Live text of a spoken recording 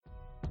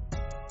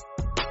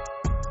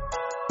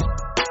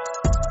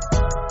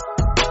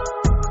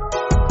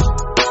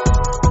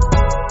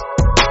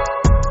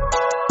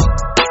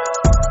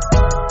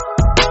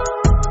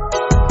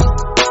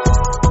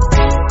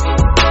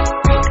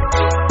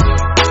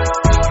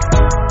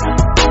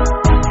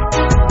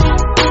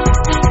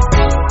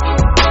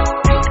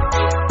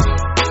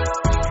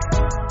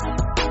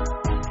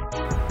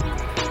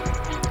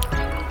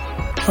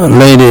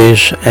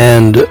Ladies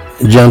and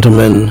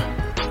gentlemen,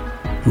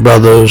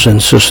 brothers and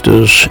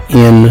sisters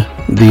in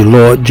the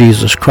Lord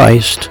Jesus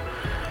Christ,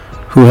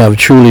 who have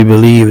truly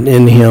believed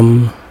in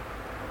him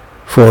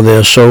for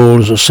their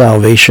souls'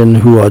 salvation,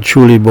 who are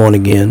truly born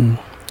again,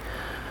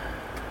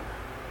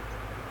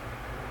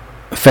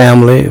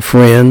 family,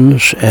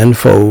 friends, and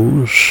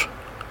foes,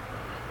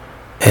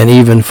 and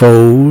even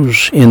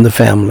foes in the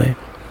family,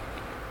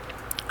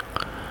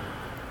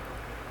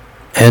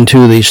 and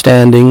to the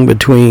standing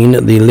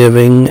between the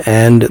living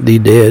and the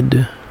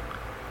dead,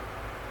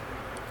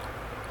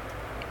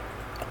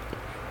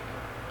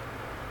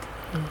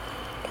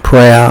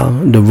 prayer,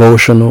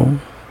 devotional,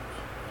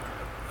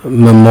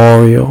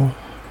 memorial,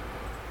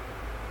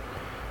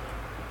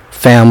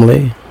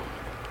 family,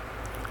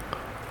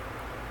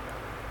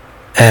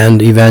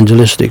 and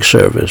evangelistic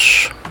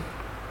service.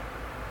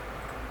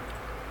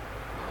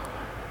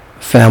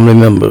 Family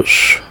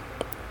members,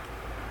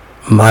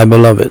 my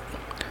beloved,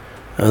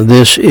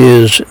 this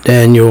is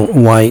Daniel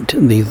Whyte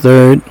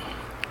III,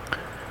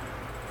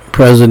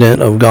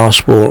 President of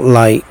Gospel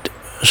Light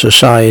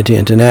Society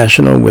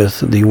International with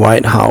the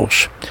White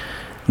House.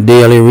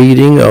 Daily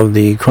reading of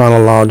the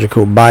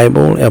Chronological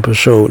Bible,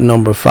 episode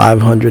number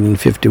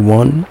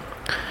 551,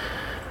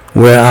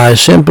 where I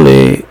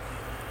simply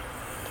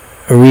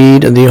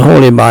read the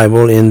Holy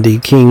Bible in the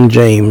King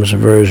James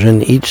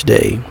Version each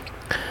day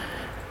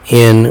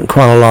in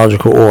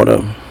chronological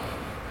order,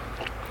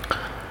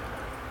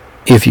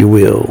 if you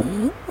will.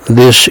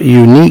 This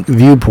unique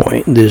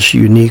viewpoint, this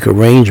unique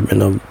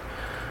arrangement of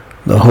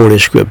the Holy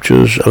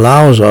Scriptures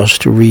allows us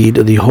to read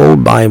the whole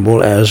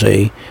Bible as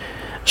a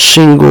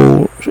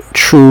single,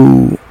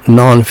 true,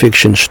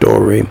 non-fiction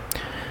story,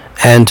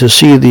 and to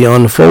see the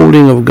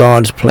unfolding of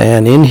God's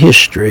plan in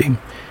history,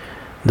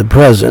 the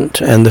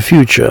present, and the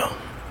future.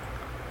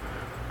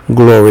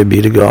 Glory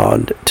be to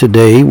God.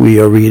 Today we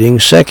are reading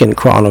 2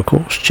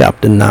 Chronicles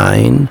chapter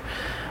 9,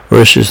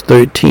 verses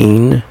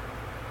 13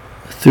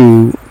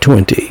 through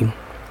 20.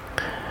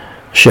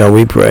 Shall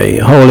we pray?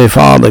 Holy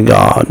Father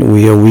God,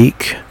 we are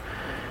weak.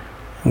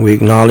 We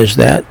acknowledge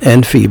that,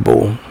 and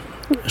feeble.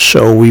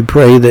 So we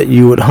pray that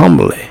you would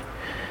humbly,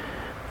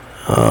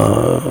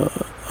 Lord,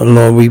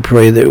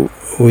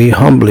 we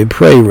humbly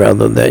pray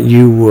that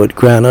you would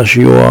grant us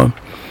your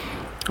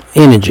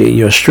energy,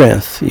 your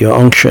strength, your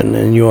unction,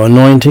 and your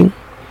anointing,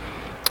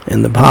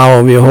 and the power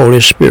of your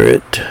Holy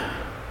Spirit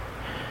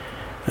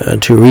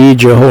to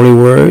read your holy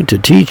word, to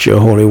teach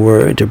your holy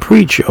word, to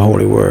preach your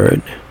holy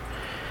word,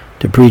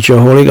 to preach your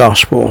holy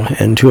gospel,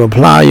 and to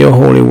apply your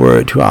holy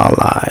word to our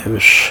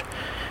lives.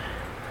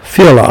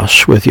 Fill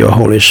us with your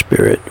Holy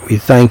Spirit. We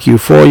thank you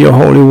for your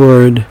holy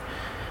word.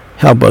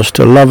 Help us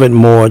to love it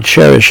more,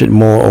 cherish it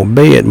more,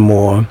 obey it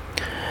more,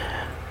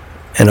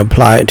 and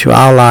apply it to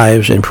our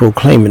lives and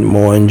proclaim it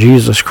more. In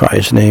Jesus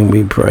Christ's name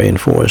we pray, and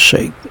for his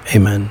sake.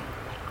 Amen.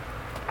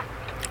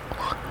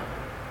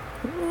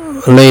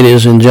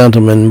 Ladies and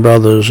gentlemen,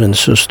 brothers and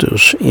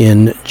sisters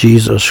in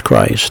Jesus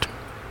Christ,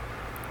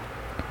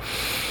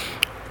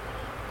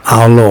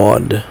 our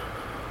Lord,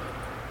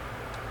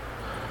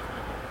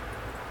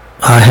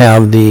 I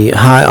have the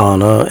high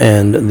honor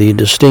and the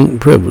distinct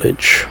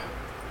privilege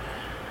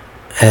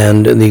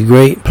and the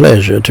great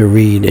pleasure to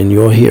read in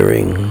your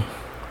hearing.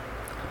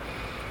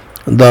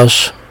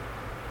 Thus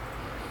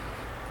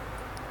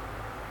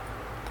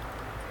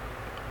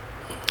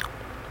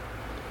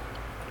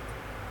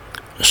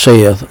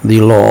saith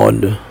the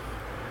Lord,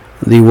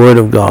 the Word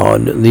of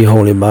God, the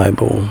Holy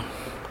Bible,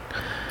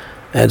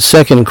 at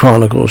 2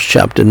 Chronicles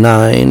chapter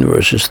 9,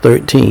 verses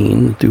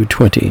 13 through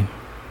 20.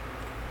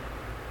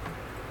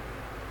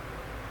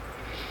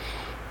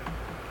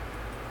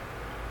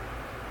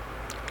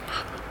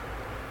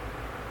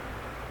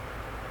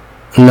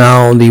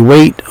 Now the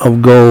weight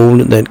of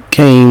gold that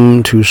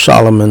came to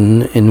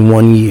Solomon in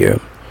 1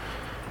 year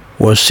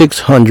was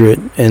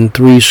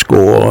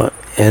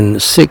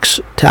 666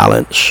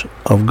 talents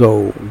of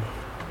gold.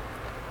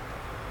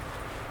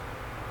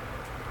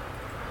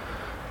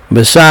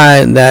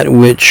 Beside that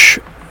which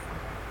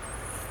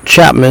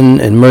chapmen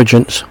and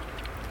merchants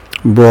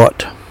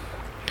brought,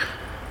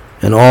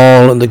 and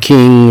all the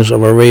kings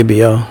of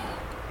Arabia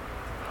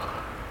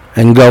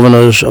and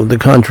governors of the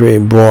country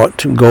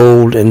brought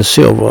gold and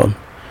silver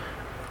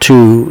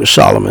to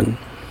Solomon.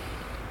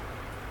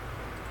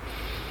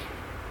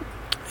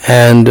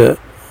 And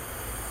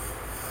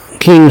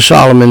King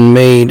Solomon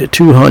made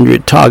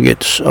 200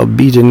 targets of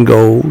beaten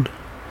gold.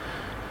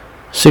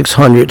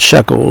 600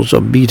 shekels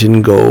of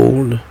beaten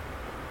gold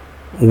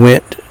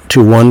went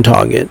to one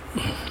target,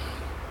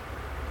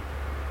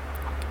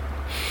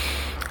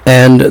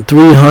 and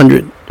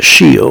 300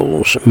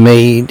 shields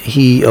made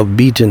he of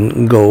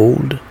beaten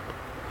gold.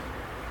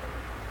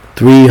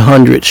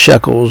 300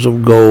 shekels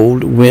of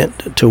gold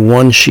went to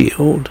one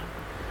shield,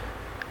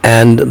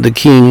 and the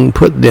king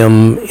put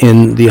them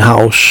in the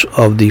house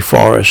of the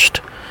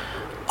forest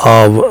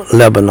of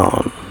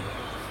Lebanon.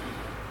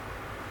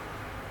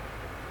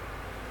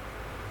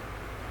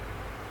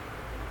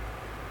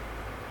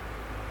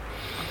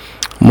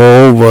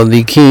 Moreover,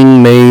 the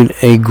king made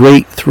a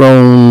great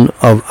throne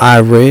of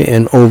ivory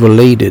and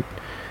overlaid it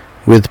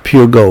with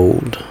pure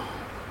gold.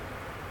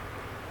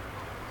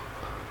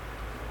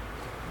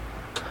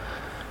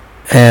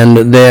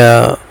 And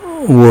there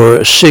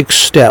were 6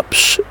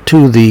 steps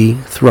to the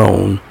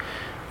throne,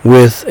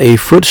 with a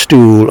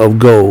footstool of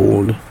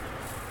gold,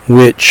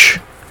 which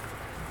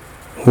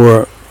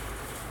were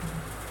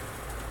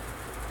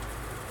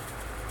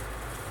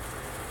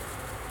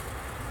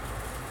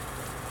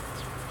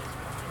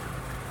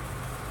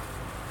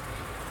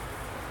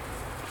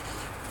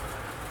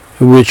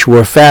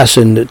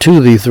fastened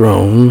to the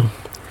throne,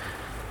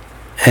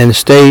 and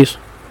stays.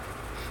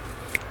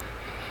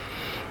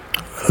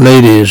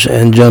 Ladies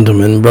and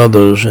gentlemen,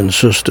 brothers and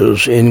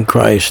sisters in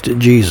Christ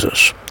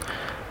Jesus,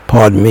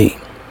 pardon me.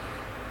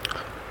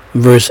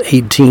 Verse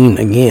 18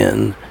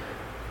 again.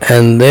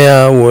 And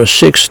there were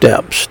 6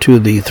 steps to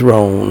the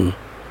throne,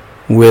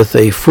 with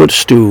a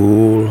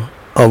footstool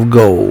of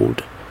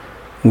gold,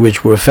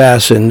 which were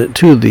fastened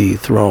to the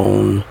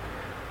throne,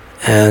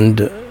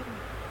 and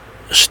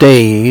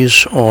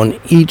stays on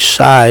each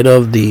side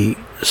of the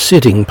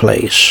sitting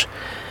place,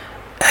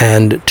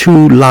 and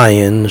 2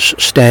 lions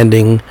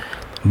standing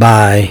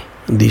by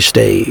the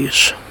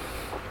stays.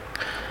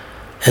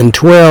 And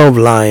 12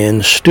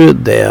 lions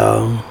stood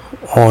there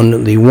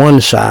on the one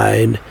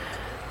side,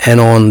 and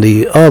on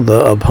the other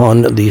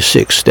upon the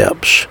 6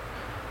 steps.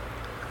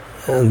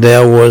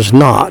 There was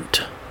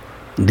not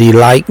the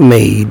like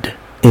made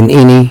in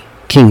any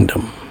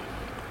kingdom.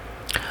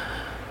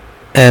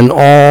 And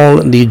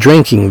all the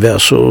drinking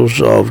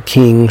vessels of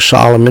King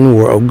Solomon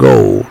were of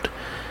gold,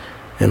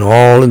 and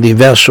all the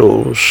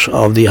vessels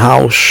of the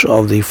house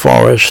of the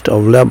forest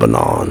of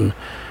Lebanon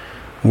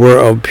were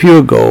of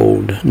pure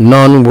gold,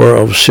 none were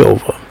of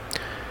silver.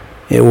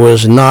 It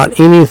was not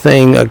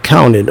anything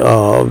accounted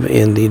of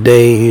in the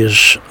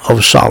days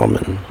of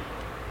Solomon.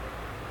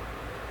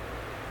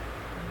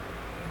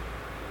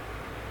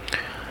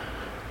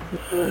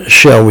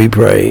 Shall we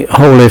pray?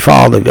 Holy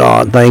Father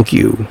God, thank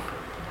you,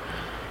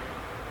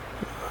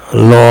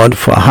 Lord,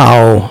 for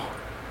how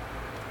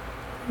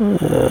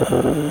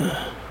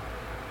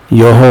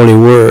your holy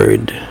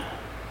word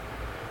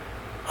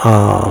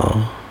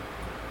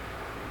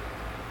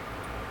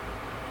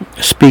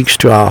speaks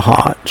to our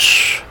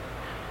hearts.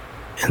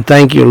 And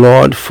thank you,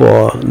 Lord,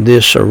 for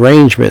this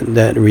arrangement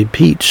that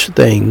repeats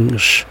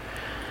things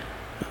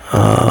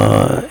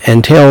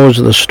and tells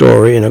the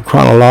story in a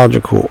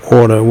chronological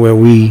order where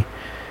we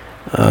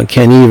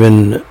can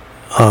even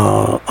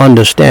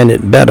understand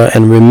it better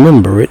and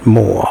remember it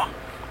more.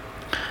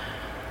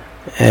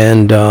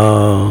 And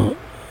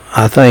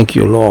I thank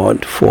you,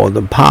 Lord, for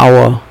the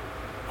power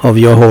of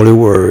your holy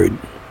word,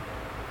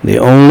 the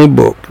only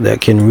book that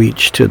can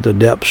reach to the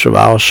depths of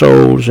our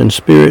souls and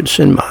spirits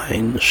and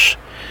minds.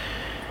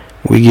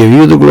 We give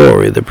you the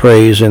glory, the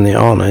praise, and the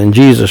honor. In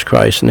Jesus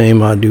Christ's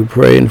name I do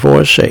pray, and for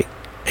his sake,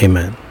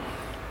 amen.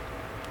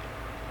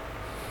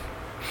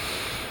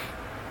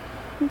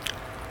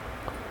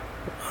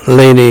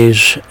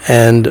 Ladies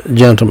and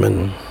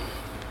gentlemen,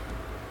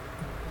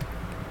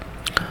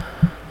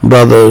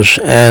 brothers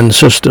and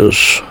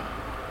sisters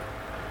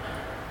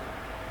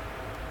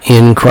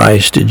in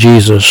Christ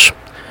Jesus,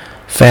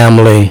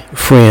 family,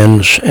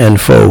 friends, and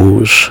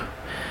foes,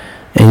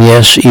 and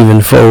yes,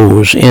 even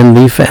foes in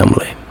the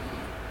family.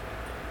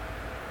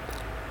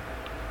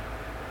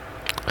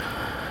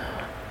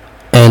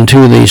 And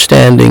to the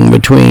standing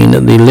between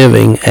the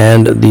living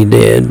and the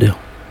dead.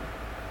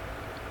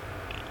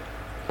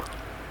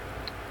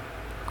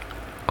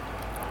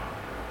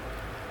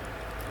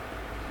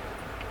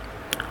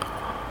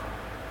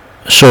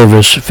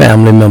 Service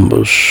family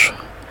members,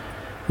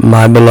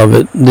 my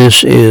beloved,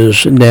 this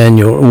is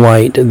Daniel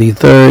Whyte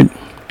III,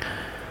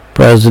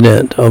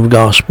 President of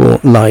Gospel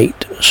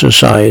Light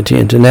Society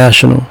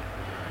International,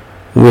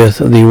 with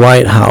the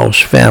White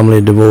House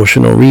Family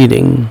Devotional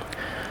reading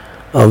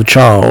of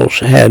Charles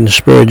Haddon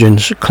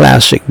Spurgeon's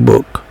classic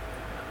book,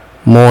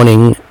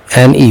 Morning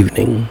and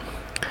Evening.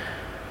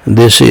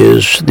 This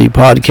is the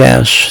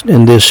podcast,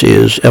 and this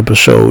is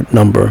episode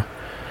number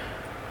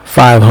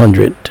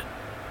 578.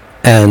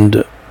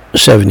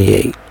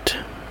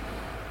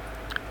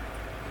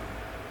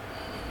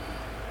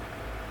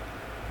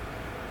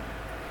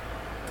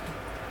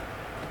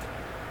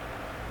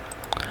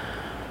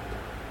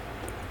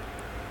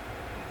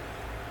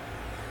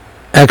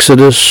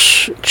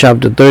 Exodus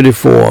chapter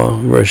 34,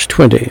 verse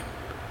 20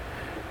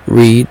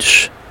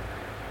 reads,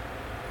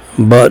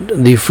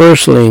 But the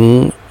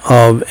firstling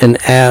of an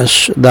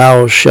ass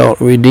thou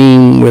shalt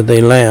redeem with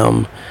a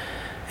lamb,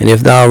 and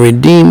if thou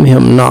redeem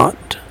him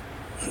not,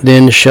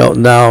 then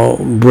shalt thou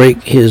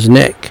break his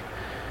neck.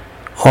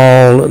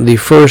 All the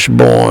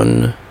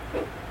firstborn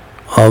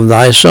of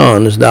thy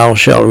sons thou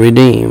shalt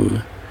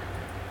redeem,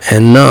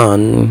 and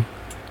none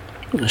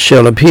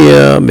shall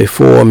appear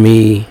before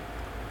me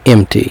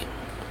empty.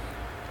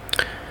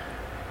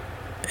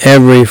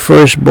 Every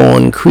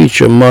firstborn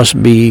creature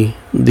must be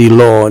the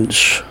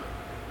Lord's.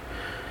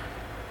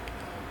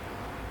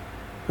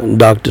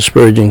 Dr.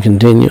 Spurgeon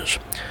continues,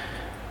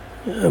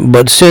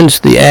 But since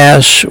the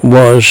ass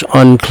was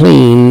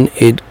unclean,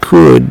 it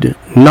could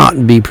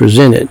not be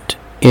presented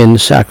in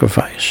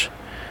sacrifice.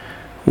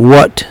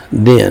 What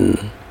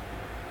then?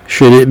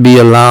 Should it be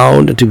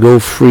allowed to go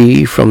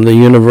free from the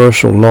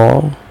universal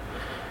law?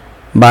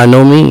 By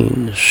no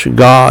means.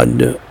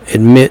 God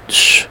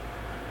admits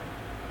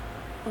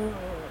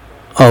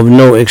of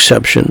no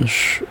exceptions.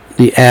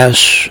 The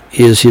ass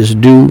is his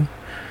due,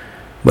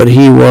 but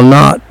he will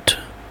not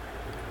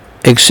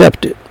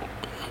accept it.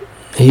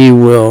 He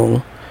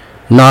will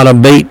not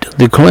abate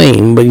the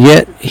claim, but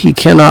yet he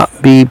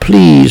cannot be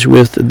pleased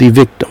with the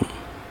victim.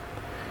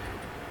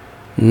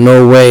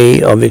 No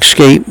way of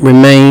escape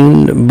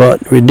remained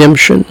but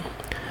redemption.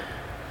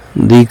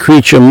 The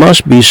creature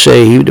must be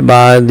saved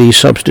by the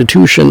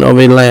substitution of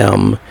a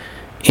lamb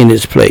in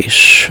its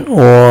place,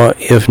 or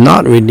if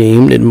not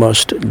redeemed, it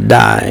must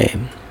die.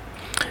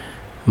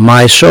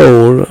 My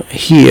soul,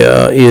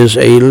 here is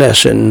a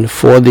lesson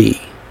for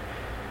thee.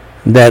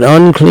 That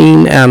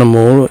unclean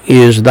animal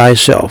is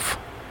thyself.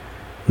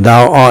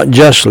 Thou art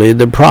justly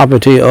the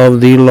property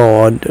of the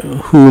Lord,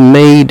 who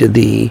made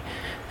thee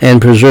and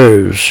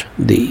preserves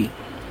thee.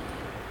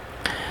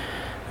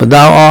 But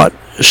thou art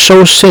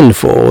so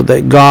sinful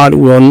that God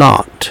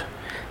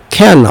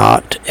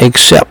cannot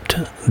accept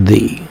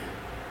thee.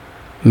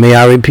 May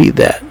I repeat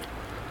that?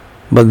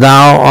 But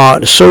thou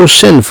art so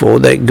sinful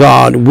that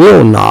God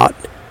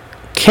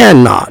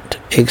cannot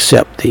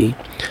accept thee.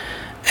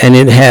 And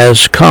it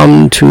has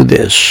come to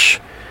this: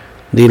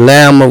 the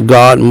Lamb of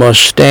God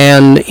must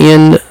stand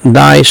in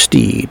thy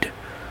stead,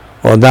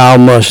 or thou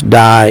must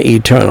die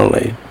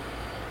eternally.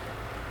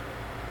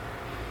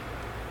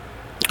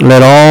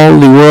 Let all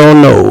the world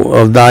know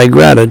of thy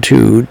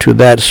gratitude to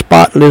that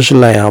spotless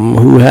Lamb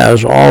who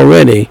has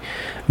already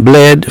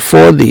bled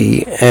for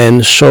thee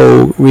and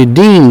so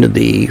redeemed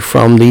thee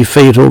from the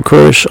fatal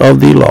curse of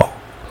the law.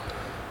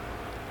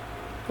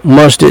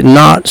 Must it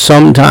not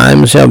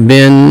sometimes have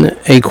been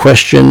a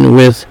question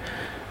with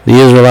the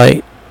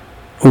Israelite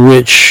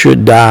which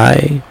should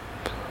die,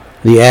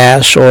 the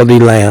ass or the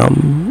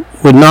lamb?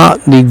 Would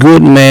not the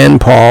good man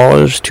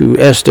pause to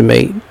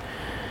estimate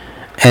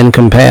and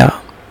compare?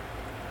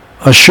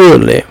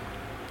 Assuredly,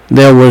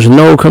 there was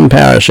no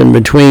comparison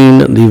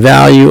between the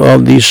value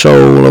of the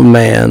soul of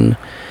man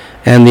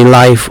and the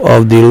life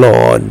of the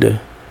Lord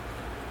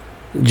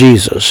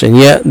Jesus. And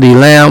yet the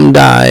lamb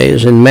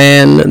dies, and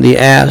man, the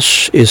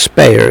ass, is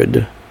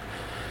spared.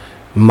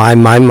 My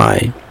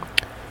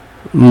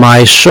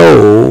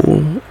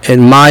soul,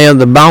 admire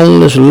the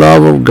boundless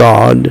love of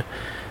God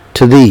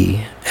to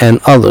thee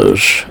and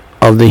others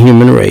of the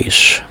human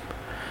race.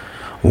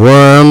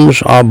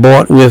 Worms are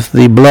bought with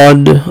the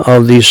blood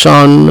of the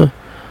Son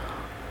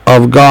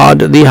of God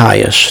the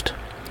highest.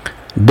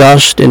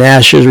 Dust and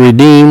ashes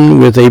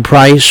redeemed with a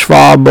price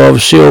far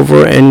above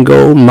silver and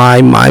gold.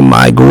 My,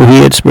 go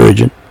ahead,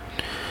 Spurgeon.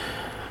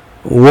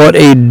 What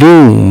a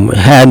doom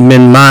had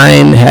been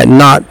mine had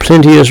not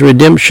plenteous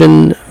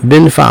redemption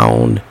been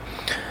found.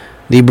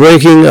 The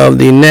breaking of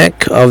the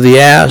neck of the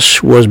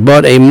ass was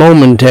but a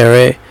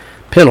momentary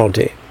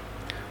penalty.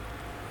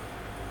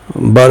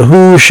 But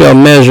who shall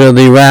measure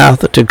the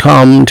wrath to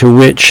come, to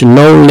which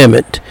no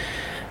limit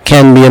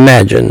can be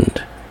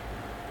imagined?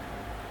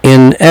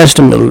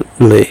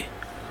 Inestimably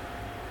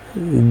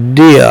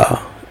dear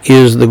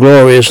is the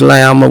glorious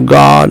Lamb of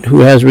God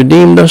who has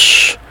redeemed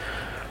us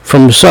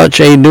from such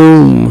a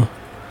doom.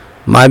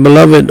 My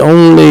beloved,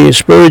 only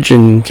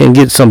Spurgeon can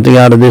get something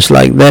out of this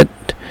like that,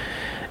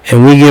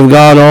 and we give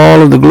God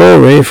all of the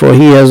glory, for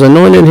he has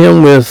anointed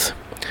him with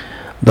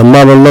the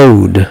mother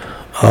lode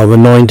of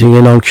anointing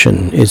and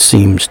unction, it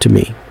seems to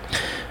me.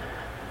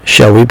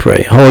 Shall we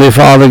pray? Holy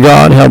Father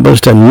God, help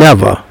us to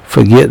never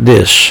forget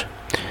this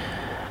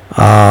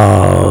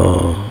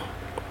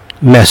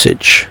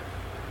message,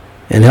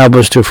 and help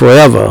us to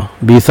forever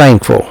be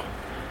thankful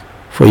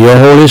for your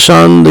Holy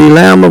Son, the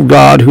Lamb of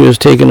God, who has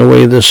taken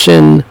away the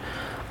sin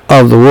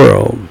of the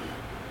world,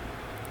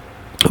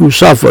 who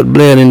suffered,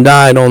 bled, and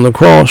died on the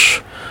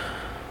cross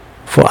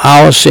for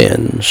our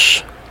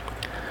sins.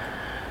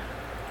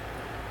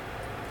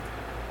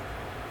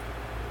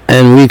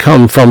 And we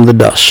come from the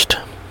dust.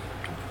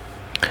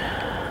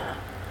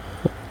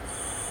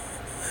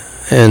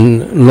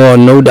 And Lord,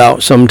 no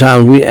doubt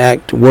sometimes we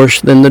act worse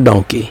than the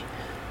donkey.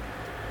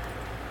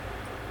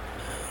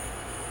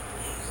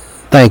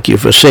 Thank you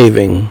for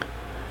saving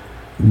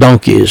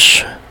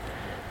donkeys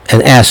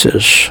and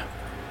asses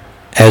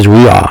as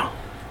we are.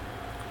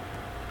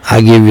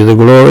 I give you the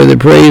glory, the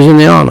praise, and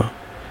the honor.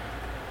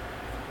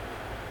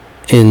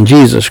 In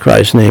Jesus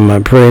Christ's name I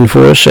pray and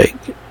for his sake.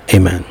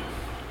 Amen.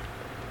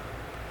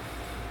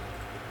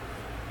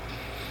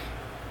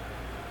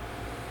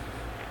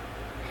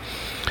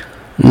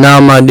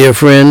 Now, my dear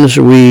friends,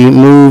 we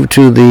move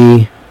to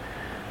the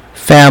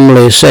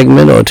family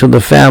segment, or to the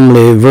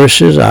family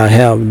verses. I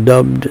have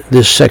dubbed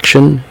this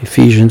section,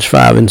 Ephesians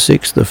 5 and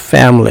 6, the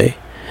family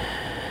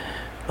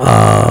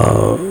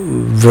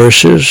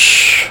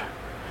verses.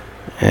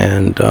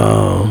 And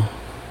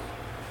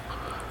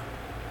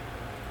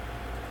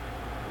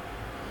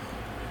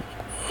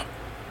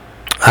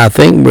I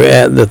think we're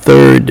at the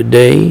third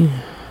day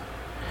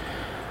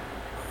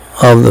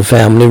of the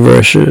family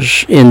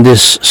verses in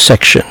this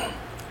section.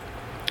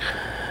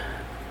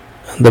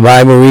 The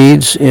Bible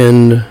reads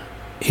in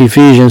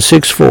Ephesians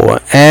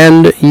 6:4,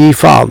 "And ye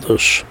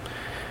fathers,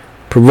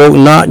 provoke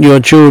not your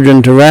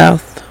children to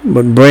wrath,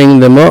 but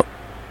bring them up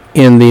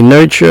in the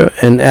nurture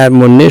and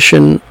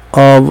admonition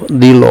of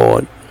the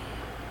Lord."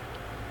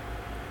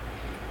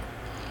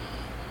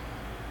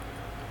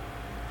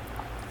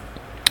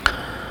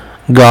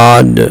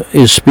 God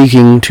is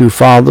speaking to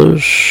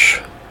fathers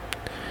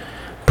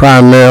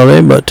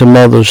primarily, but to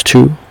mothers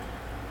too.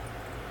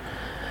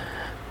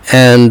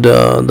 And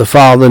the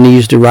father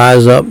needs to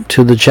rise up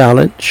to the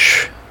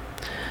challenge,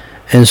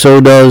 and so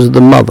does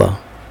the mother.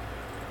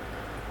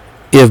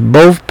 If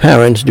both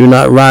parents do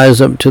not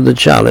rise up to the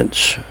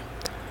challenge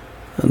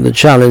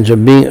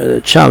of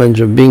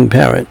being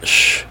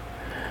parents,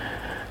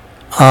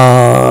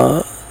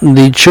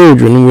 the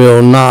children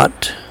will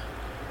not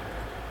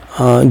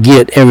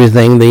get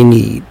everything they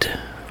need,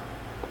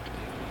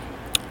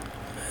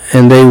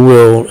 and they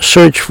will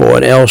search for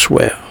it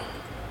elsewhere.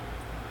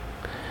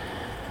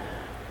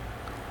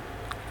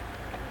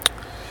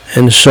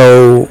 And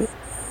so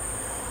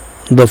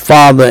the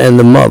father and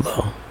the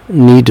mother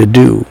need to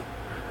do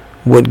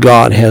what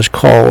God has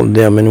called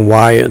them and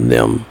wired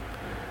them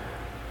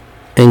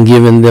and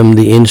given them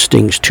the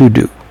instincts to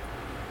do.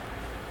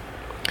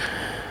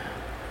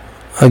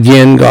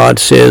 Again, God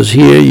says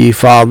here, "Ye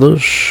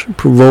fathers,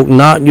 provoke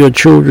not your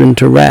children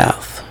to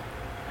wrath."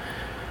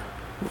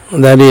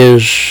 That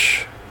is,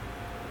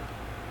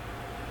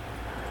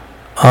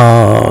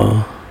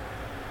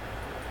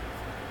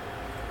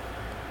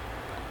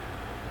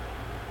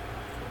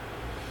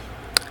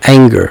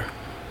 anger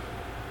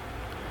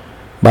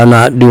by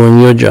not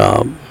doing your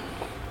job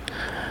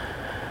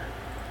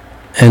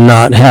and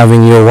not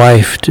having your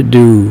wife to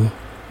do,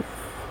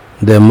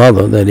 their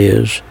mother that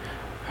is,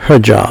 her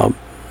job.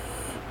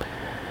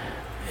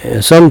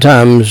 And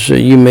sometimes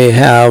you may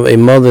have a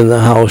mother in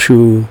the house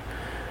who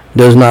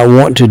does not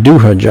want to do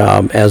her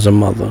job as a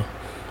mother.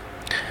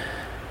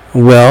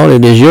 Well,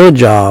 it is your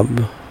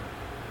job,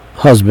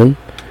 husband,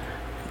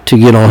 to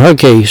get on her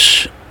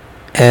case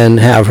and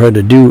have her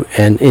to do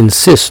and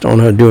insist on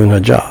her doing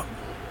her job.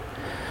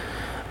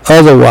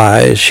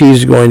 Otherwise,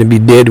 she's going to be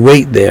dead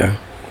weight there.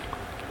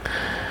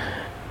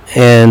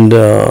 And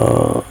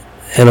a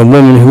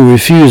woman who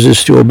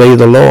refuses to obey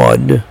the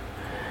Lord,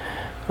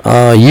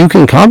 you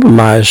can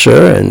compromise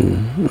her,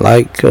 and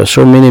like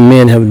so many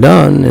men have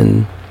done,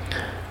 and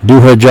do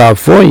her job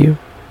for you.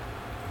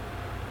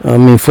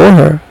 For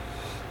her.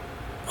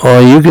 Or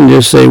you can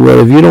just say, well,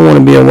 if you don't want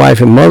to be a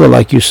wife and mother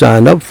like you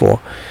signed up for,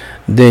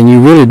 then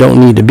you really don't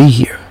need to be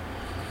here.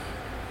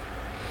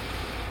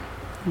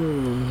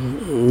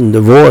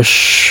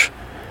 Divorce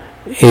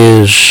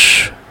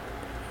is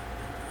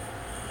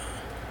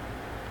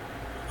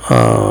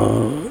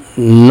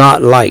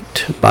not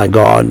liked by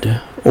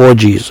God or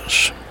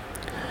Jesus.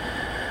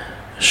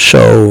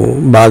 So,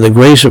 by the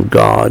grace of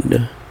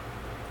God,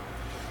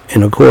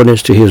 in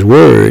accordance to His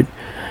Word,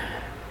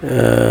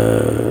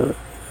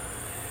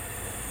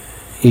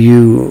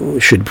 you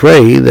should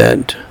pray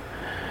that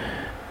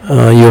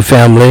your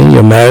family,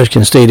 your marriage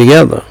can stay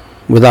together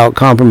without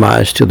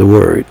compromise to the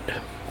Word.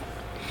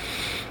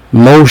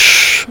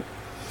 Most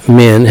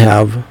men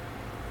have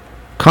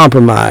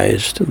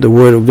compromised the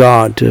Word of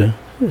God to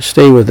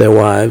stay with their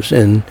wives,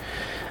 and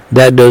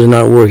that does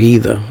not work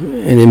either,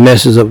 and it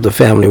messes up the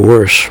family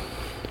worse.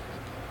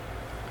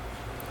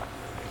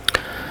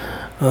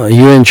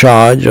 You're in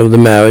charge of the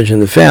marriage and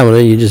the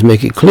family. You just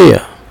make it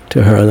clear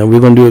to her that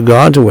we're going to do it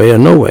God's way or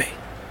no way.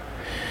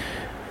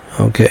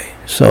 Okay,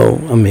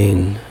 so,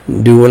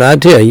 do what I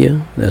tell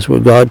you. That's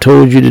what God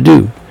told you to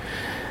do,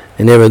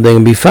 and everything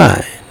will be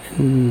fine.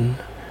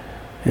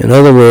 In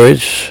other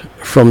words,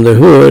 from the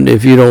hood,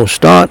 if you don't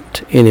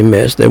start any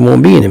mess, there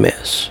won't be any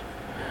mess.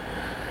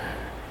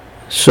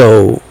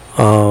 So,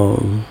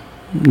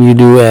 you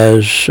do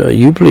as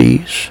you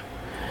please.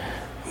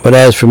 But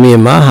as for me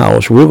and my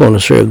house, we're going to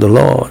serve the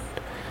Lord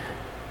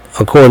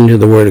according to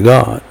the Word of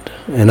God.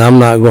 And I'm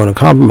not going to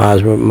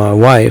compromise with my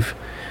wife,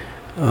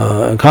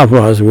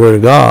 compromise the Word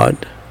of God,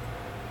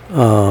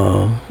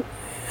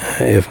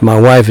 if my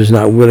wife is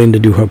not willing to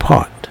do her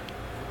part.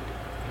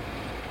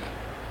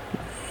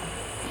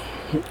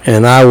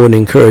 And I would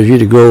encourage you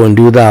to go and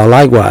do thou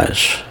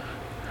likewise.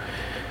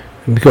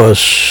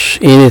 Because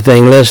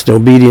anything less than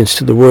obedience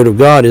to the Word of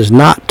God is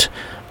not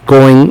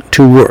going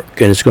to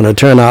work, and it's going to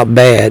turn out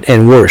bad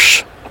and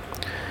worse.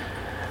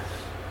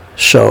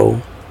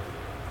 So,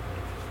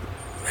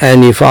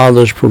 and ye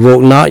fathers,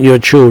 provoke not your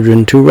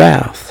children to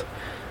wrath,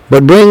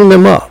 but bring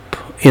them up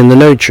in the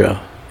nurture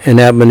and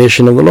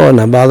admonition of the Lord.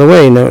 Now, by the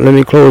way, let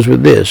me close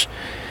with this.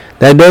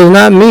 That does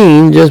not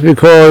mean just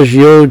because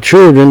your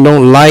children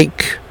don't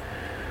like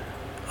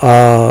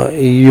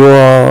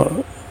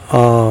your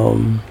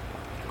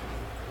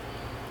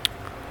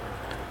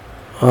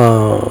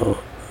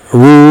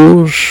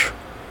rules,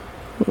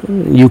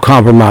 you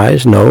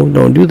compromise. No,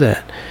 don't do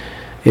that.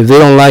 If they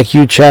don't like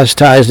you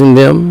chastising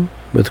them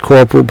with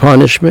corporal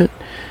punishment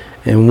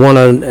and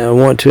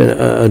want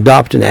to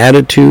adopt an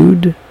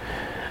attitude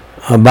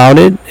about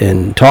it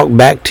and talk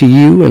back to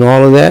you and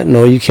all of that.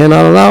 No, you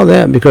cannot allow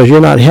that, because you're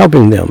not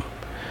helping them.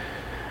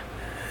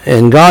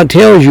 And God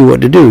tells you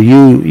what to do.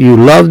 You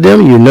love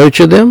them, you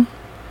nurture them,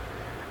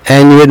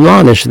 and you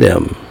admonish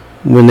them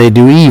when they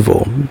do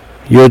evil.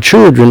 Your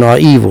children are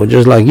evil,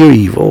 just like you're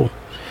evil.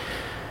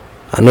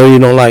 I know you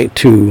don't like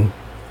to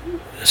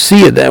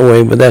see it that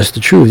way, but that's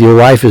the truth. Your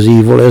wife is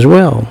evil as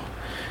well.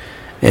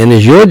 And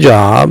it's your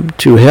job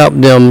to help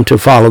them to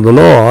follow the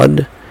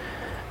Lord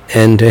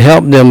and to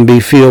help them be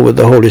filled with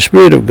the Holy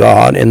Spirit of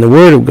God and the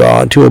Word of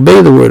God, to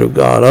obey the Word of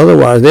God.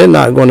 Otherwise, they're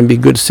not going to be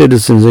good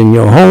citizens in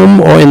your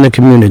home or in the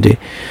community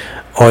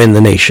or in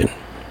the nation.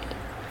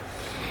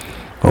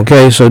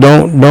 Okay, so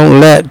don't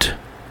let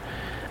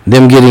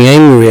them getting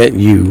angry at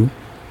you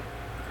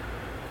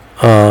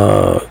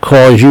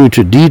cause you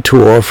to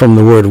detour from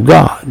the Word of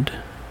God.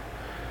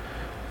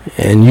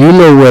 And you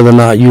know whether or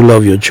not you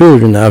love your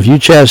children. Now, if you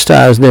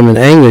chastise them in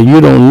anger, you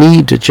don't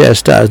need to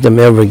chastise them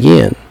ever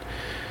again.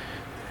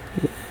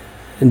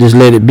 Just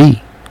let it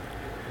be.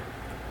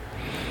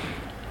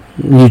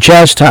 You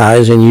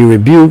chastise and you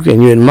rebuke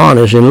and you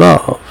admonish in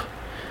love.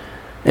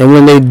 And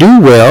when they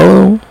do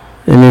well,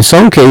 and in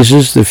some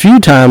cases, the few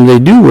times they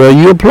do well,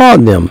 you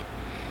applaud them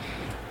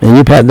and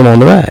you pat them on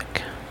the back.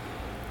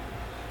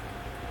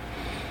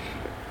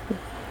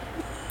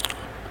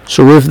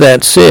 So with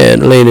that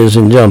said, ladies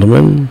and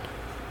gentlemen,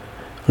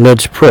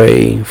 let's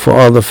pray for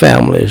other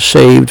families,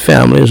 saved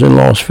families and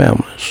lost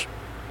families.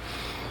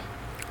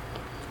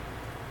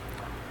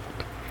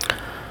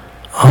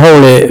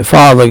 Holy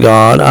Father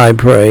God, I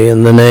pray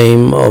in the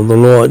name of the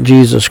Lord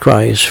Jesus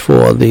Christ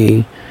for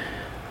the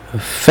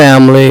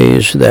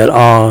families that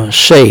are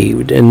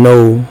saved and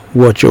know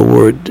what your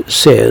word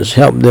says.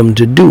 Help them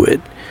to do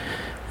it.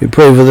 We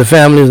pray for the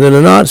families that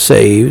are not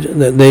saved,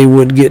 that they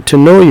would get to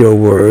know your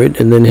word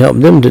and then help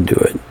them to do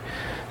it.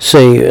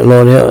 Say,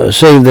 Lord,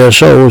 save their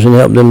souls and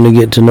help them to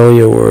get to know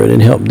your word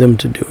and help them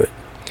to do it.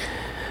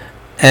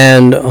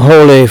 And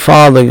Holy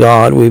Father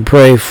God, we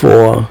pray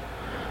for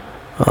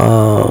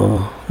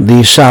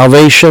the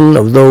salvation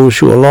of those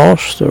who are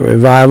lost, the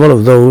revival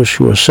of those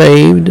who are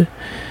saved,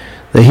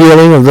 the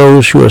healing of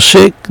those who are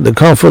sick, the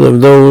comfort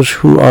of those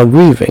who are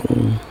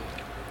grieving.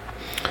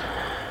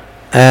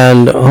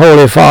 And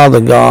Holy Father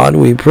God,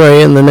 we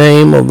pray in the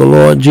name of the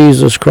Lord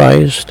Jesus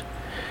Christ.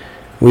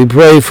 We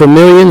pray for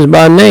millions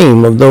by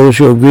name of those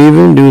who are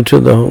grieving due to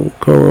the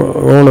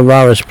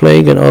coronavirus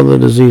plague and other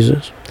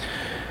diseases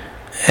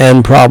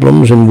and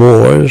problems and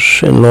wars.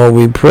 And Lord,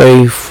 we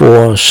pray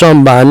for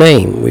some by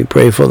name. We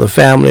pray for the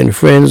family and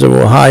friends of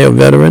Ohio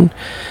veteran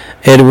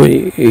Edward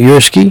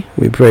Yursky.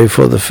 We pray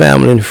for the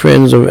family and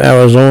friends of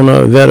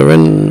Arizona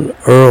veteran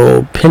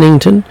Earl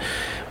Pennington.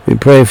 We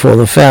pray for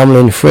the family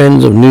and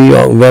friends of New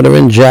York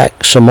veteran Jack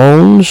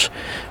Simones.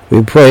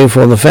 We pray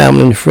for the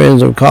family and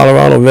friends of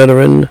Colorado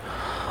veteran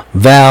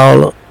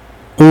Val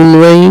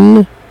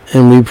Unrain.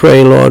 And we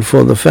pray, Lord,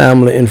 for the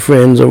family and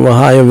friends of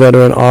Ohio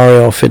veteran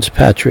Ariel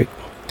Fitzpatrick.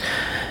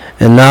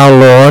 And now,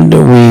 Lord,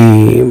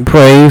 we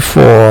pray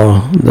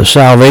for the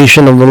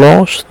salvation of the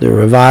lost, the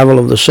revival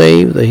of the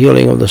saved, the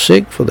healing of the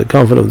sick, for the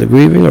comfort of the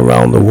grieving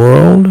around the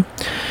world.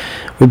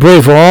 We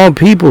pray for all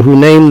people who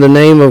name the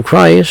name of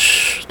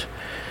Christ,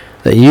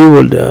 that you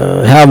would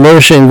have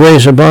mercy and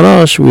grace upon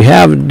us. We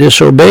have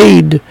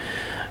disobeyed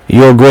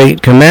your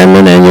great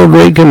commandment and your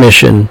great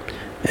commission,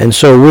 and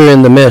so we're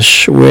in the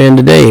mess we're in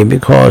today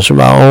because of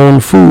our own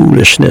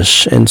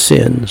foolishness and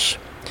sins.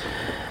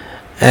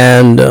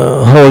 And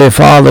Holy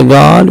Father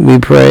God, we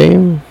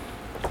pray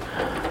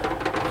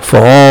for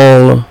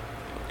all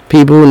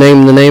people who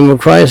name the name of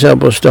Christ.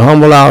 Help us to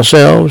humble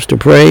ourselves, to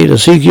pray, to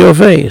seek your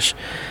face,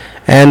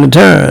 and to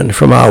turn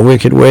from our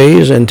wicked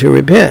ways and to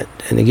repent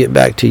and to get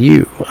back to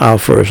you, our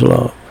first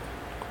love.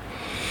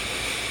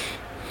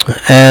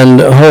 And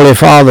Holy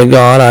Father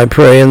God, I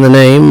pray in the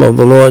name of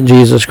the Lord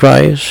Jesus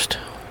Christ.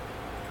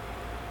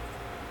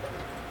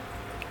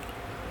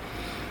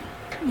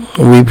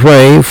 We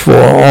pray for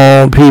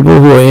all people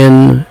who are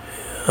in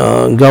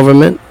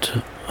government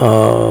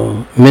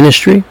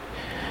ministry,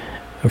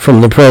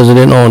 from the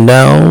president on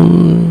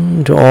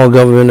down to all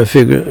government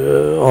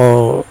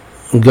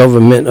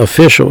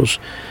officials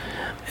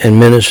and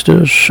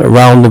ministers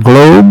around the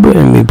globe.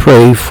 And we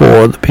pray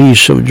for the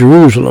peace of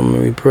Jerusalem.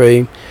 And we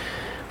pray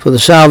for the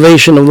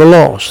salvation of the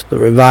lost, the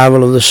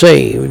revival of the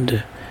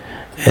saved,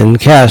 and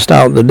cast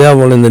out the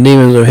devil and the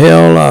demons of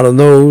hell out of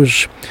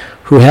those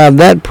who have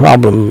that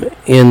problem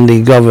in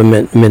the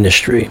government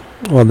ministry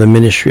or the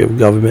ministry of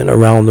government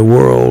around the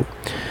world.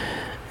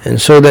 And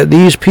so that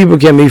these people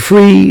can be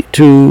free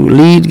to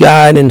lead,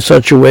 guide in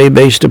such a way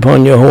based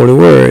upon your holy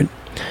word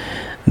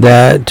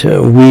that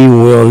we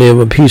will live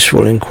a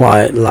peaceful and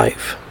quiet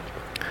life.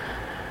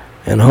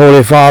 And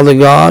Holy Father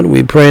God,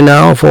 we pray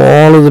now for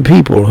all of the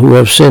people who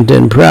have sent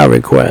in prayer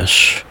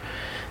requests.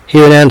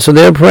 Hear and answer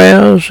their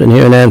prayers, and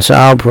hear and answer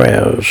our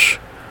prayers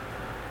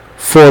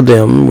for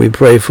them. We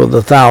pray for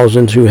the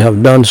thousands who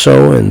have done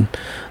so and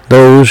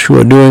those who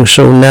are doing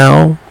so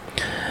now.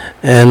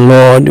 And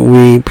Lord,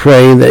 we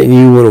pray that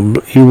you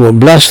will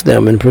bless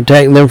them and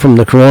protect them from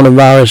the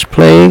coronavirus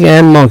plague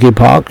and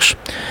monkeypox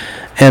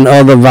and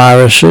other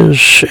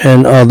viruses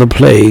and other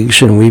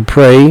plagues. And we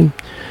pray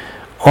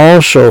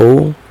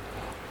also,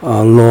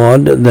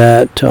 Lord,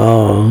 that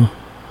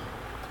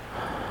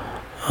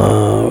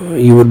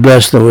you would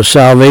bless them with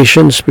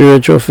salvation,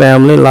 spiritual,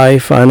 family,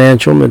 life,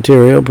 financial,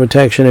 material,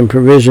 protection, and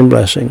provision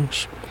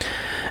blessings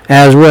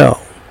as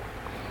well.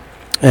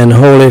 And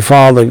Holy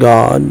Father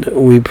God,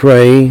 we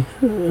pray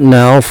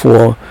now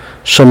for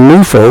some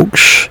new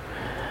folks,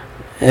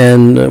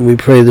 and we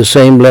pray the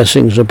same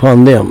blessings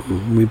upon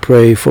them. We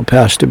pray for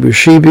Pastor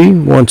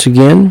Bushibi once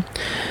again,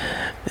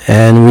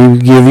 and we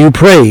give you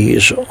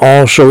praise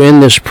also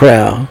in this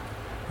prayer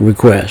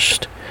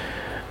request.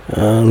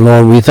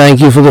 Lord, we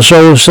thank you for the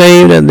souls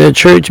saved at their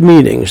church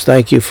meetings.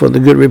 Thank you for the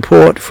good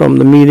report from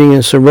the meeting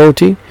in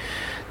Soroti.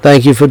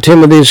 Thank you for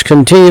Timothy's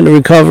continued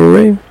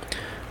recovery.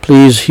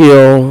 Please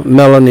heal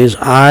Melanie's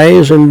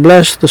eyes and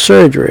bless the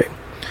surgery.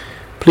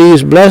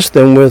 Please bless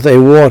them with a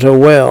water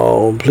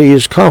well.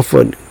 Please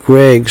comfort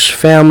Greg's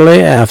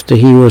family after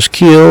he was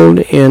killed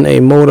in a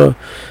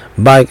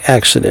motorbike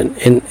accident.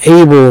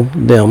 Enable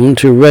them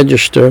to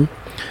register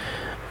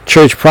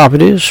church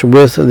properties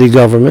with the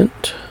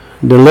government.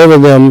 Deliver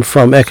them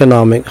from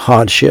economic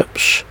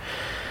hardships.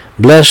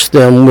 Bless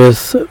them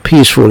with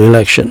peaceful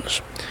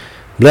elections.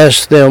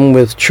 Bless them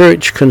with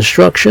church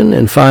construction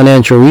and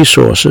financial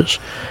resources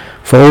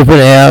for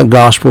open-air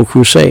gospel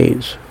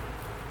crusades.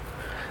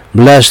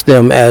 Bless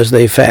them as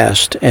they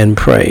fast and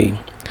pray.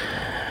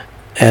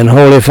 And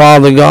Holy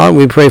Father God,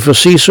 we pray for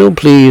Cecil.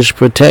 Please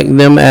protect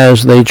them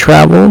as they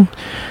travel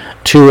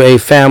to a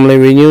family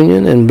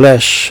reunion, and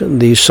bless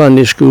the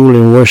Sunday school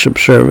and worship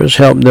service.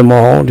 Help them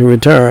all to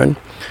return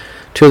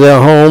to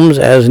their homes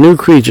as new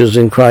creatures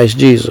in Christ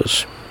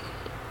Jesus.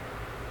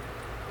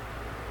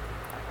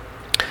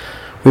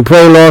 We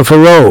pray, Lord, for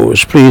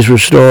Rose. Please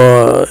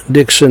restore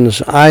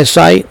Dixon's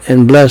eyesight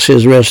and bless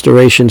his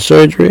restoration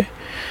surgery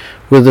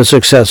with a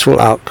successful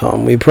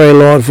outcome. We pray,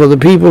 Lord, for the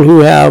people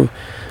who have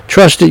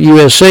trusted you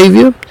as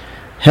Savior.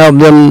 Help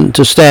them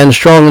to stand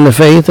strong in the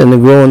faith and to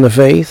grow in the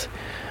faith.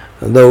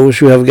 Those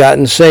who have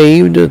gotten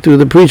saved through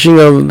the preaching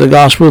of the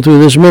gospel through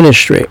this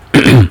ministry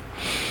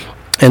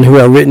and who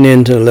have written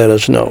in to let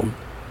us know.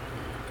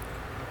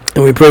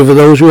 And we pray for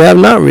those who have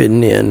not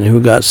written in, who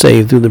got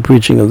saved through the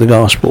preaching of the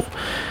gospel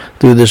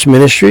through this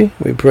ministry.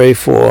 We pray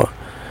for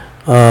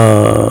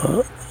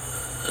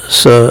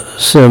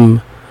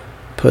Simpaja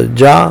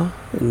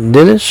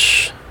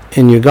Dennis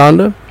in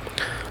Uganda,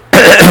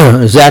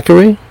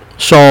 Zachary,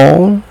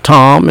 Saul,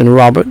 Tom, and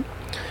Robert.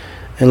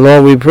 And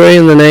Lord, we pray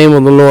in the name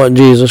of the Lord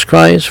Jesus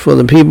Christ for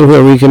the people who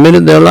have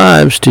recommitted their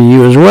lives to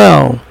you as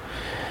well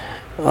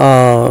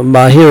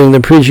by hearing the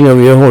preaching of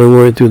your holy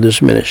word through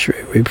this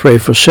ministry. We pray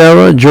for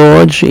Sarah,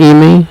 George,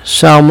 Amy,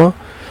 Salma,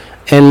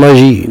 and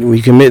Majid.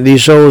 We commit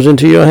these souls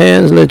into your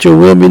hands. Let your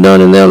will be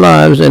done in their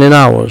lives and in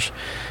ours.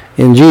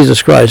 In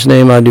Jesus Christ's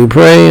name I do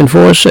pray and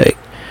forsake.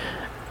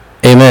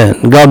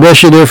 Amen. God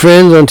bless you, dear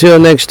friends. Until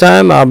next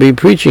time, I'll be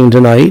preaching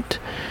tonight.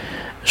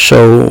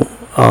 So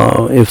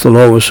if the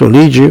Lord will so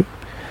lead you,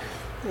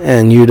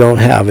 and you don't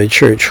have a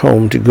church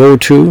home to go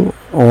to,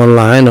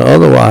 online or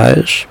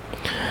otherwise,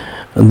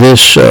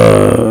 this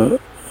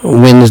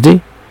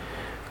Wednesday,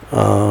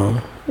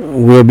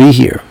 we'll be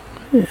here.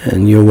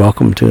 And you're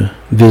welcome to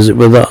visit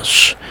with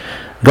us.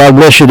 God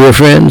bless you, dear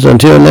friends.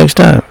 Until next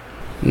time.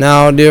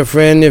 Now, dear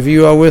friend, if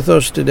you are with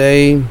us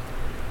today,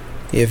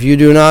 if you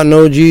do not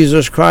know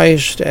Jesus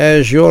Christ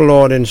as your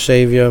Lord and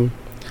Savior,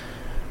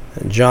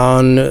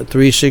 John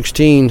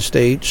 3:16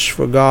 states,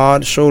 "For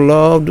God so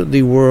loved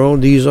the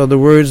world," these are the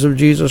words of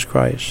Jesus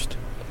Christ.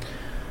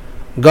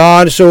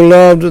 God so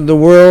loved the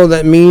world,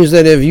 that means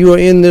that if you are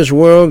in this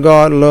world,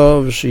 God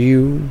loves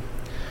you.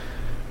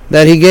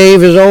 That he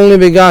gave his only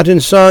begotten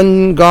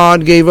Son,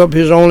 God gave up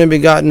his only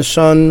begotten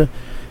Son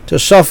to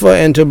suffer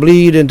and to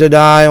bleed and to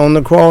die on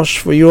the cross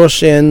for your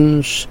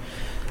sins.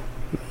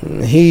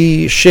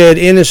 He shed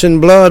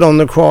innocent blood on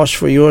the cross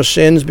for your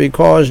sins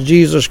because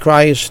Jesus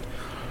Christ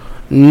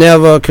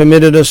never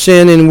committed a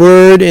sin in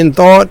word, in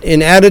thought,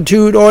 in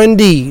attitude, or in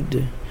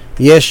deed.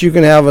 Yes, you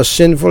can have a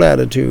sinful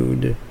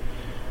attitude.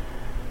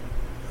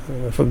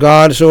 For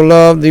God so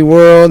loved the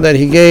world that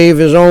he gave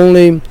his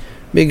only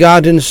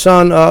begotten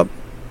Son up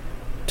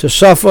to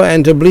suffer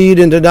and to bleed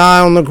and to die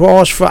on the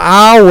cross for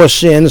our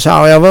sins,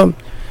 however,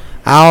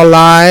 our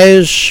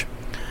lies,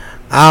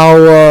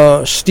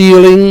 our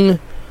stealing,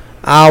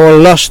 our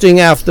lusting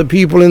after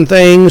people and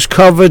things,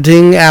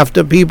 coveting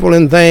after people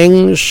and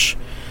things,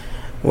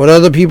 what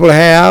other people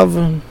have,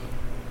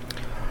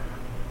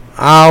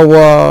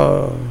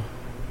 our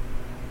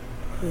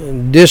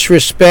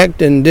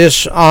disrespect and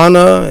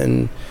dishonor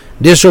and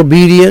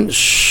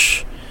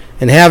disobedience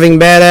and having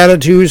bad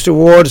attitudes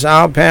towards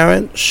our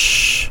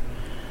parents,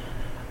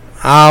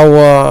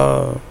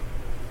 our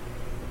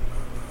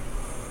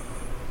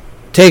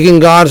taking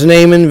God's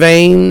name in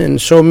vain,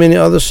 and so many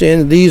other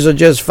sins. These are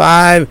just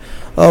 5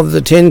 of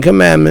the 10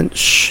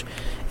 commandments.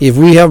 If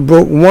we have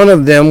broke one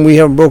of them, we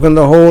have broken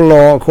the whole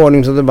law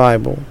according to the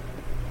Bible.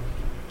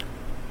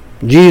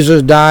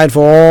 Jesus died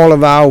for all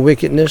of our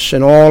wickedness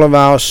and all of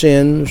our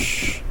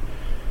sins.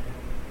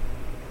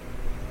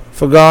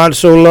 For God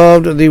so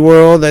loved the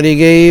world that he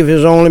gave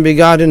his only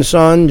begotten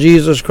Son,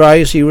 Jesus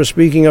Christ. He was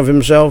speaking of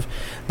himself,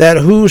 that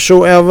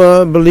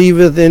whosoever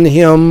believeth in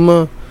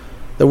him,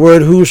 the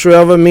word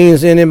whosoever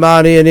means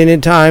anybody at any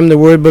time. The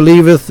word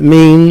believeth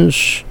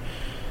means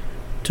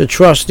to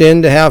trust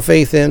in, to have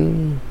faith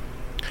in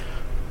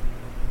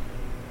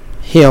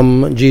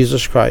him,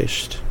 Jesus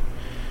Christ.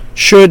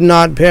 Should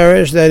not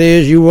perish, that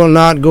is, you will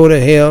not go to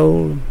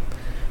hell,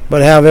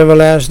 but have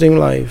everlasting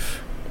life.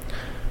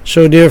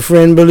 So, dear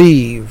friend,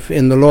 believe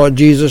in the Lord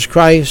Jesus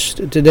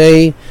Christ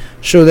today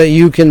so that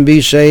you can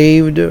be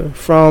saved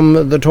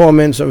from the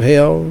torments of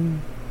hell.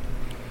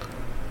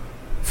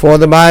 For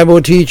the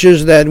Bible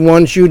teaches that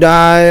once you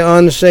die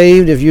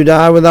unsaved, if you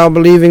die without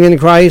believing in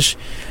Christ,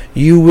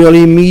 you will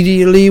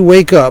immediately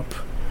wake up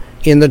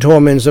in the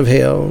torments of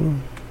hell.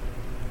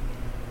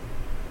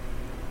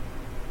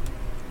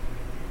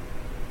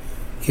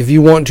 If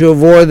you want to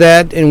avoid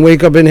that and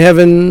wake up in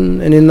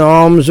heaven and in the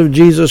arms of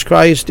Jesus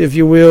Christ, if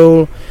you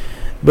will,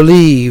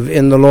 believe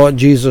in the Lord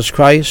Jesus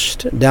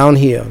Christ down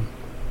here.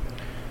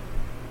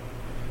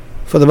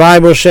 For the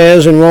Bible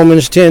says in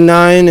Romans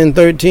 10:9 and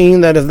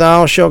 13 that if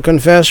thou shalt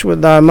confess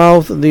with thy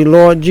mouth the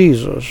Lord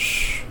Jesus,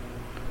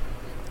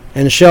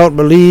 and shalt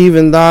believe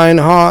in thine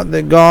heart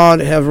that God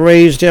hath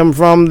raised him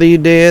from the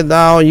dead,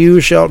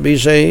 you shalt be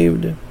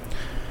saved.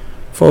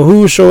 For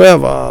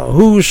whosoever,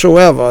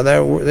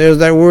 there's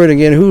that word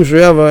again,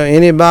 whosoever,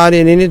 anybody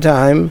at any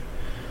time,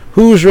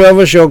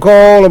 whosoever shall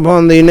call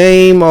upon the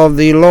name of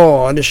the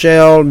Lord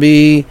shall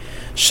be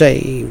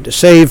saved.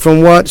 Saved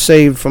from what?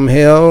 Saved from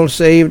hell.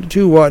 Saved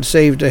to what?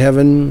 Saved to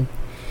heaven.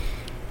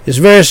 It's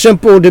very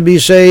simple to be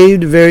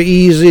saved, very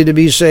easy to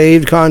be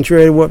saved,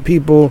 contrary to what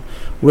people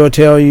will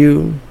tell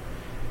you.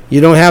 You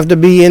don't have to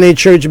be in a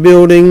church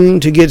building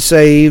to get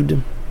saved.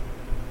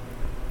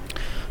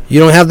 You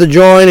don't have to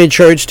join a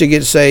church to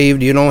get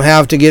saved. You don't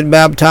have to get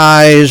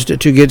baptized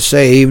to get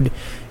saved.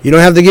 You don't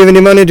have to give any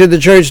money to the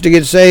church to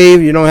get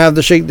saved. You don't have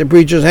to shake the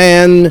preacher's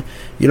hand.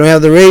 You don't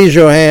have to raise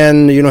your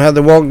hand. You don't have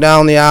to walk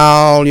down the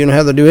aisle. You don't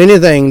have to do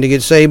anything to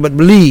get saved, but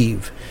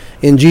believe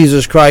in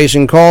Jesus Christ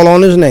and call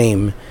on his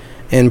name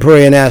and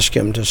pray and ask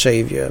him to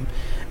save you.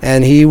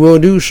 And he will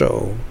do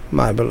so,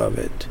 my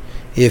beloved.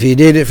 If he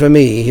did it for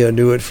me, he'll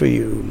do it for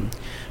you.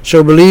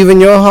 So believe in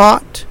your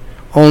heart.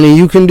 Only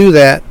you can do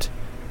that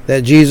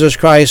Jesus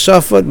Christ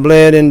suffered,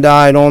 bled, and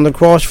died on the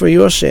cross for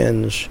your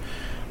sins,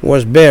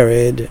 was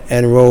buried,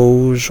 and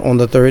rose on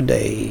the third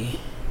day.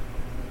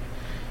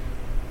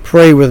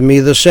 Pray with me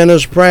the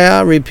sinner's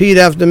prayer. Repeat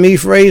after me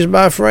phrase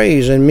by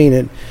phrase and mean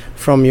it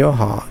from your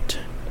heart.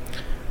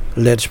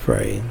 Let's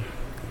pray.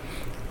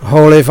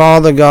 Holy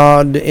Father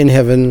God in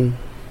heaven,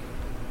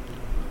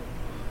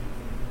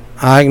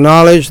 I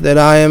acknowledge that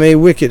I am a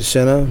wicked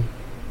sinner,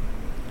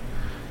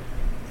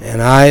 and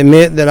I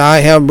admit that I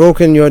have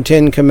broken your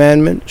 10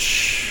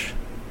 commandments.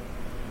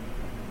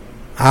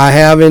 I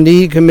have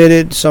indeed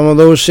committed some of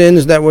those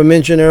sins that were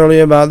mentioned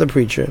earlier by the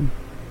preacher.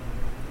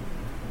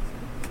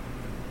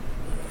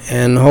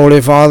 And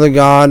Holy Father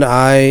God,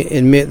 I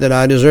admit that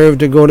I deserve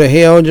to go to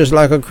hell just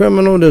like a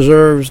criminal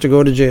deserves to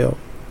go to jail.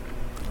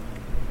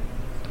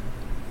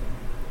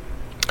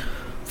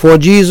 For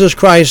Jesus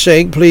Christ's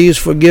sake, please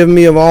forgive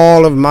me of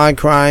all of my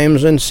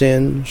crimes and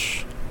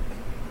sins.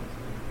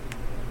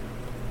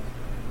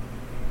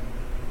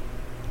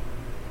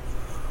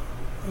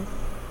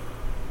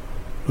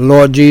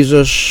 Lord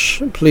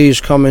Jesus, please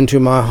come into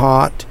my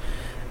heart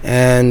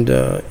and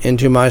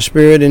into my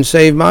spirit and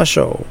save my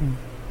soul.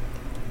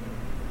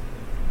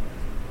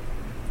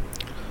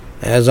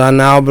 As I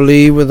now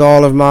believe with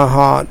all of my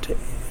heart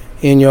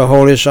in your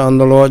Holy Son,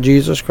 the Lord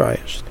Jesus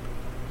Christ,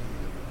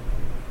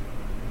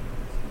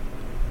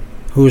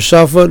 who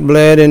suffered,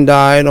 bled, and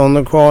died on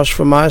the cross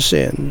for my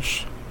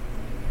sins,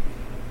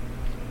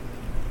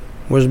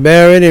 was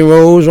buried and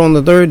rose on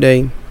the third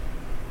day.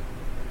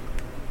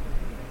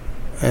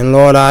 And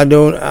Lord, I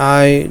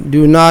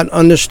do not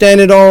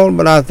understand it all,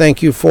 but I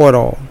thank you for it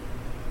all.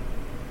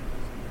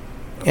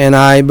 And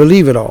I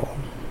believe it all.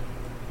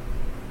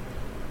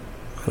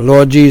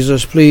 Lord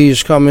Jesus,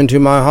 please come into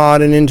my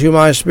heart and into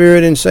my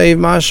spirit and save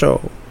my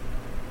soul.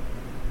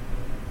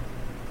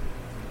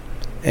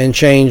 And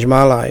change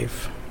my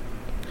life.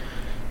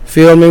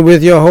 Fill me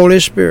with your Holy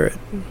Spirit.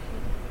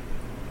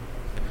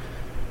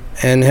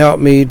 And help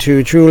me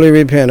to truly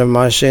repent of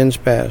my sins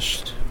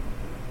past.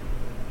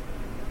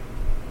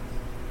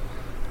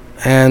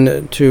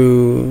 And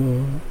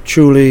to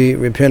truly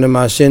repent of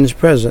my sins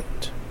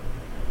present.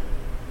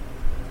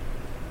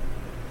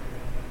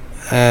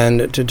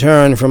 And to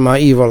turn from my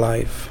evil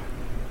life.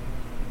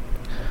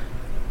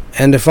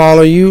 And to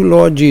follow you,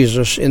 Lord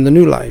Jesus, in the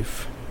new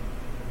life.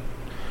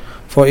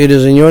 For it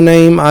is in your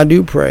name I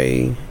do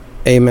pray.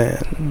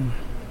 Amen.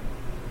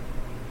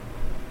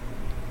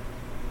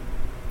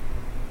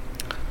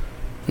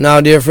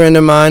 Now, dear friend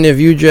of mine, if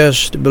you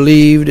just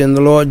believed in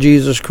the Lord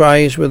Jesus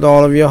Christ with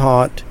all of your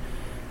heart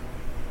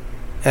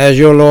as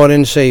your Lord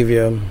and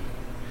Savior,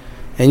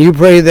 and you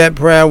prayed that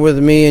prayer with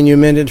me and you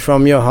meant it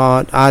from your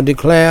heart, I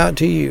declare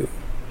to you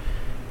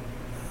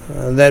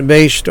that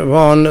based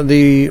upon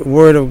the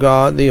Word of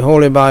God, the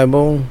Holy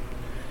Bible,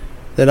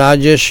 that I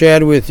just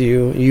shared with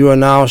you, you are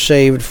now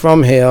saved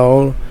from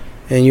hell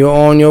and you're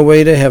on your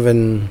way to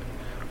heaven.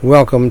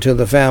 Welcome to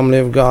the family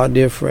of God,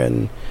 dear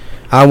friend.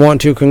 I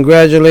want to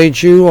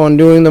congratulate you on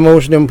doing the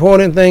most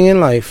important thing in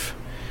life,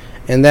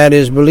 and that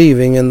is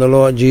believing in the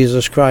Lord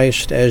Jesus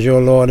Christ as your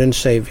Lord and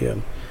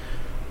Savior.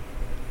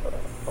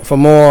 For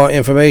more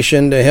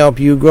information to help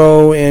you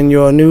grow in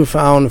your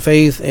newfound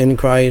faith in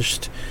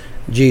Christ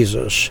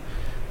Jesus,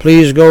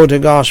 please go to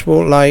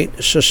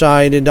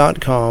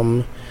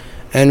GospelLightSociety.com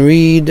and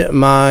read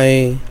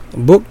my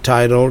book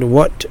titled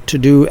What to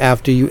Do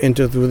After You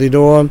Enter Through the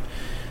Door.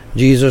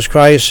 Jesus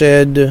Christ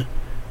said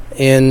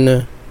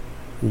in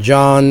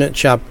John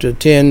chapter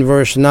 10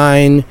 verse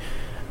 9,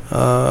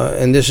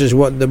 and this is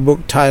what the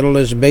book title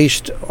is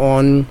based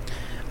on.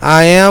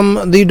 I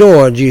am the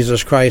door,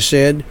 Jesus Christ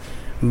said.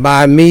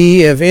 By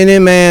me, if any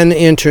man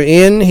enter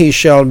in, he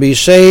shall be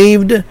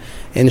saved,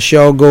 and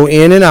shall go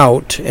in and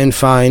out and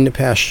find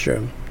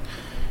pasture.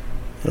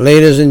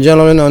 Ladies and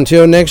gentlemen,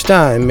 until next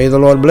time, may the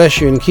Lord bless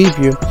you and keep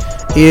you,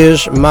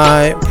 is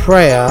my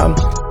prayer.